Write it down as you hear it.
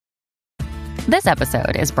This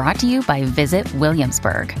episode is brought to you by Visit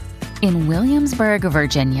Williamsburg. In Williamsburg,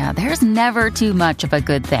 Virginia, there's never too much of a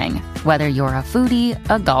good thing. Whether you're a foodie,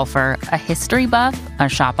 a golfer, a history buff, a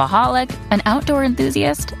shopaholic, an outdoor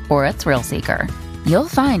enthusiast, or a thrill seeker, you'll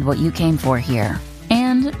find what you came for here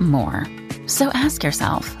and more. So ask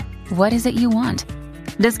yourself, what is it you want?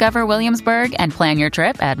 Discover Williamsburg and plan your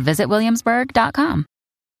trip at visitwilliamsburg.com.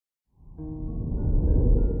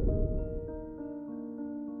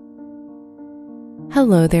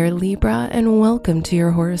 Hello there, Libra, and welcome to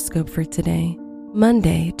your horoscope for today,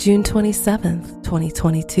 Monday, June 27th,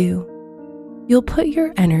 2022. You'll put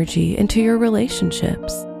your energy into your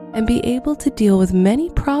relationships and be able to deal with many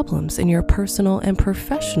problems in your personal and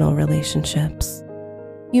professional relationships.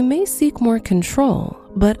 You may seek more control,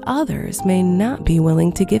 but others may not be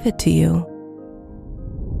willing to give it to you.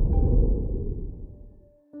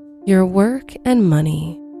 Your work and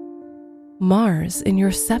money. Mars in your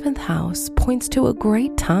 7th house points to a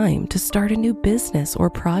great time to start a new business or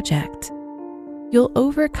project. You'll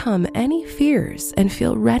overcome any fears and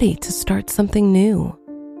feel ready to start something new.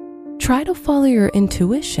 Try to follow your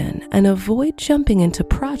intuition and avoid jumping into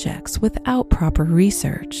projects without proper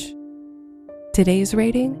research. Today's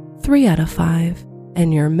rating, 3 out of 5,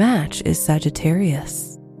 and your match is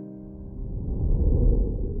Sagittarius.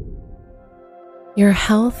 Your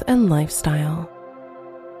health and lifestyle.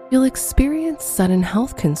 You'll experience sudden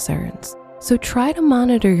health concerns, so try to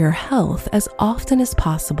monitor your health as often as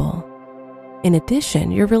possible. In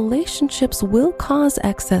addition, your relationships will cause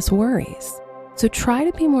excess worries, so try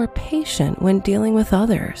to be more patient when dealing with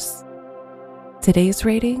others. Today's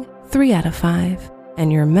rating, 3 out of 5,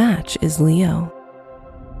 and your match is Leo.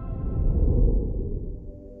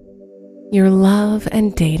 Your love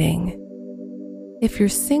and dating. If you're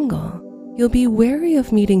single, you'll be wary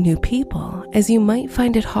of meeting new people as you might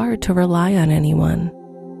find it hard to rely on anyone.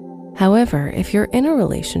 However, if you're in a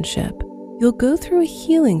relationship, you'll go through a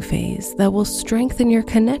healing phase that will strengthen your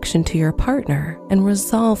connection to your partner and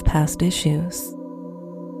resolve past issues.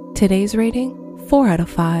 Today's rating, 4 out of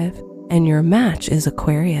 5, and your match is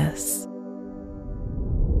Aquarius.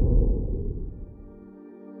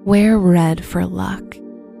 Wear red for luck.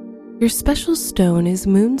 Your special stone is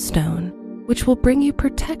Moonstone, which will bring you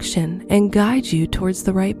protection and guide you towards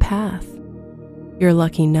the right path. Your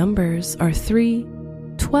lucky numbers are 3,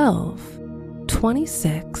 12,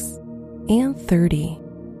 26, and 30.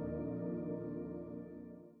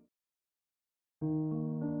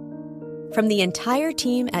 From the entire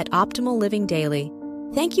team at Optimal Living Daily,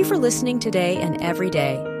 thank you for listening today and every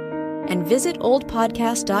day. And visit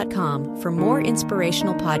oldpodcast.com for more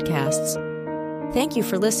inspirational podcasts. Thank you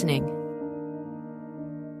for listening.